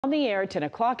On the air at 10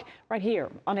 o'clock right here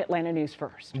on Atlanta News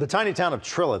First. The tiny town of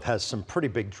Trilith has some pretty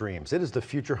big dreams. It is the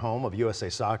future home of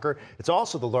USA Soccer. It's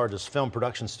also the largest film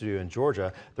production studio in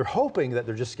Georgia. They're hoping that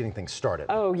they're just getting things started.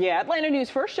 Oh, yeah. Atlanta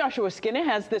News First, Joshua Skinner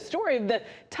has the story of the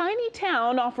tiny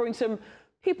town offering some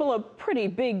people a pretty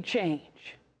big change.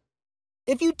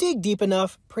 If you dig deep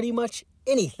enough, pretty much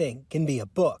anything can be a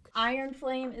book. Iron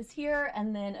Flame is here,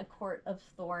 and then A Court of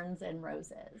Thorns and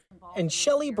Roses. And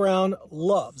Shelley Brown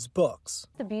loves books.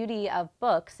 The beauty of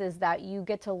books is that you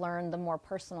get to learn the more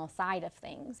personal side of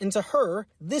things. And to her,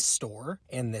 this store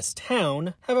and this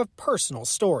town have a personal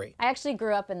story. I actually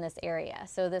grew up in this area,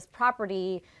 so this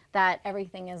property that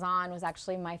everything is on was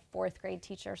actually my fourth grade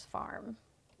teacher's farm.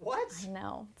 What? I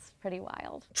know, it's pretty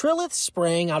wild. Trilith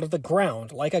sprang out of the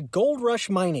ground like a gold rush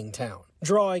mining town,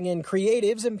 drawing in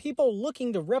creatives and people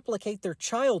looking to replicate their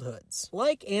childhoods,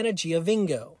 like Anna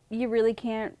Giovingo. You really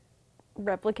can't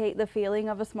replicate the feeling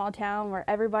of a small town where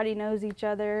everybody knows each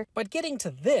other. But getting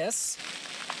to this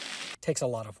takes a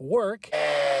lot of work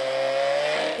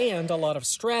and a lot of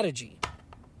strategy.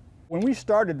 When we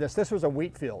started this was a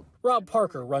wheat field. Rob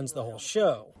Parker runs the whole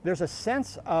show. There's a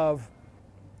sense of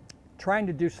trying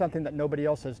to do something that nobody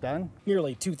else has done.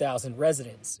 Nearly 2,000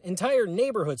 residents, entire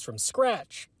neighborhoods from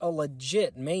scratch, a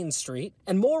legit main street,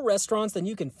 and more restaurants than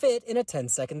you can fit in a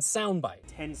 10-second soundbite.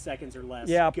 10 seconds or less.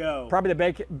 Yeah, go. Probably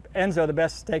the Enzo, the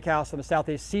best steakhouse in the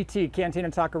Southeast. CT, Cantina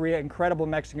and Taqueria, incredible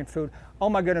Mexican food. Oh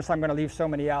my goodness, I'm gonna leave so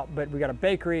many out, but we got a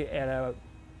bakery and a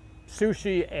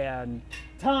sushi and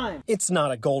time. It's not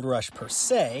a gold rush per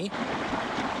se,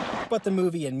 but the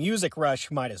movie and music rush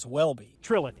might as well be.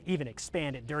 Trilith even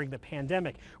expanded during the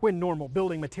pandemic when normal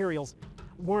building materials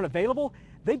weren't available.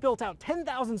 They built out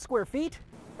 10,000 square feet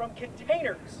from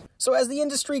containers. So as the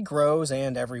industry grows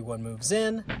and everyone moves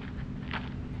in,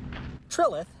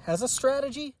 Trilith has a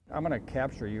strategy. I'm gonna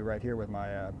capture you right here with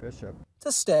my bishop.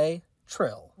 To stay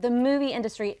Trill. The movie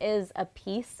industry is a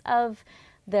piece of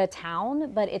the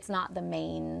town, but it's not the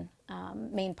main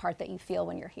part that you feel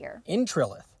when you're here. In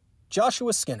Trilith,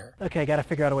 Joshua Skinner. Okay, gotta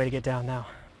figure out a way to get down now.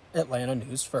 Atlanta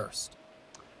News First.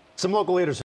 Some local leaders